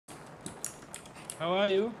How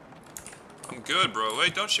are you? I'm good, bro.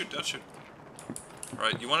 Wait, don't shoot, don't shoot.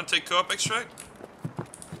 Alright, you wanna take co-op extract?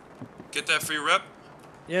 Get that free rep?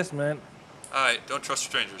 Yes, man. Alright, don't trust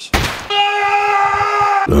strangers.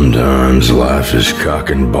 Sometimes life is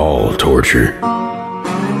cock and ball torture.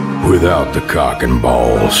 Without the cock and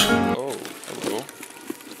balls. Oh, hello.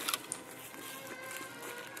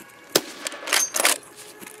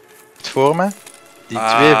 Voor me. Die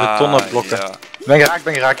twee betonnen blokken. Ja. Ben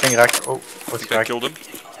geraakt. Oh, wordt geraakt. Killed him.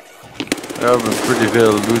 Ja, we hebben pretty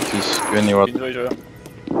veel loot, dus ik weet niet wat.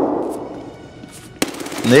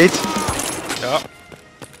 Nate? Ja.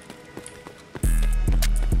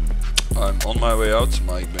 I'm on my way out,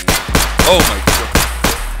 maar ik ben... Oh my god.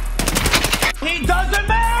 He doesn't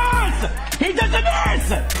miss! He doesn't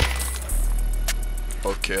miss!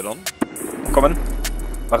 Oké dan. Kom in.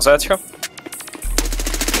 Waar is uitgaan?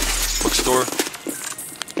 Bookstore.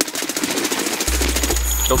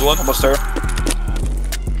 Killed one. Almost there.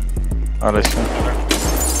 Ah, dat is goed.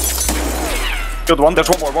 Killed one. There's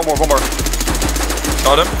one more.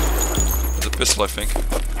 Got him. With a pistol, I think.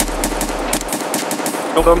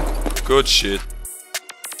 Killed him. Good shit.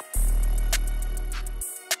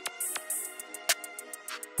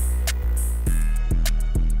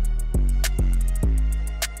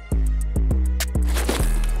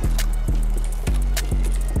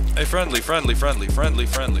 Hey, friendly.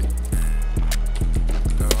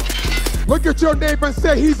 Look at your neighbor and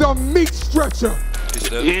say he's a meat stretcher. He's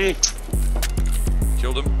dead.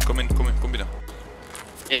 Killed him. Come binnen.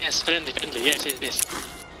 Yes, friendly, yes.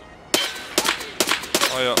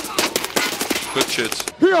 Oh ja. Good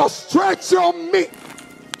shit. He'll stretch your meat.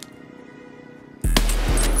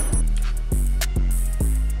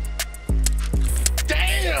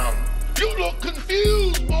 Damn! You look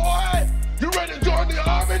confused, boy! You ready to join the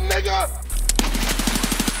army, nigga?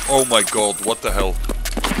 Oh my god, what the hell?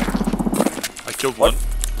 I killed one.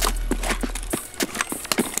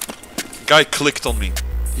 Guy clicked on me.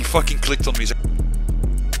 He fucking clicked on me.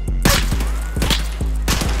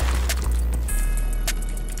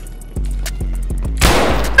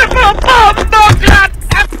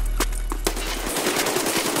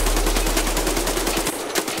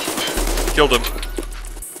 Killed him.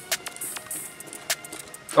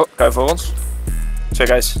 Oh, guy voor ons. Twee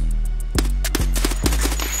guys.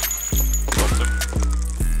 Dropped him.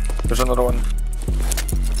 There's another one.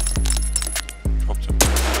 Dropped him.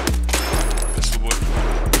 Pistol boy.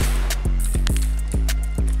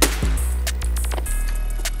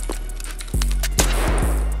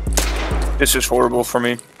 This is horrible for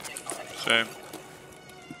me. Same.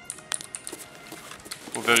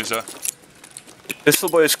 Hoe ver is dat? Pistol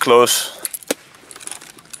boy is close.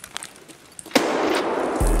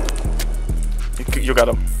 You got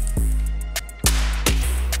him.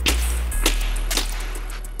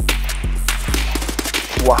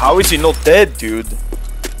 Wow, how is he not dead, dude?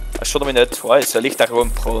 I shot him in the head twice. Hij ligt daar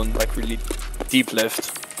gewoon prone, like really deep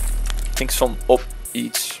left. I think some op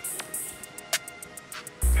iets.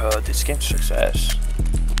 This game sucks ass.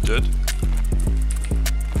 Dead?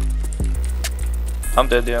 I'm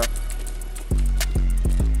dead, yeah.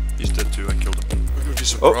 He's dead too, I killed him.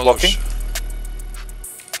 Oh, blocking.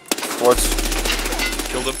 Towards.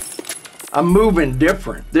 Killed him. I'm moving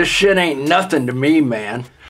different. This shit ain't nothing to me, man.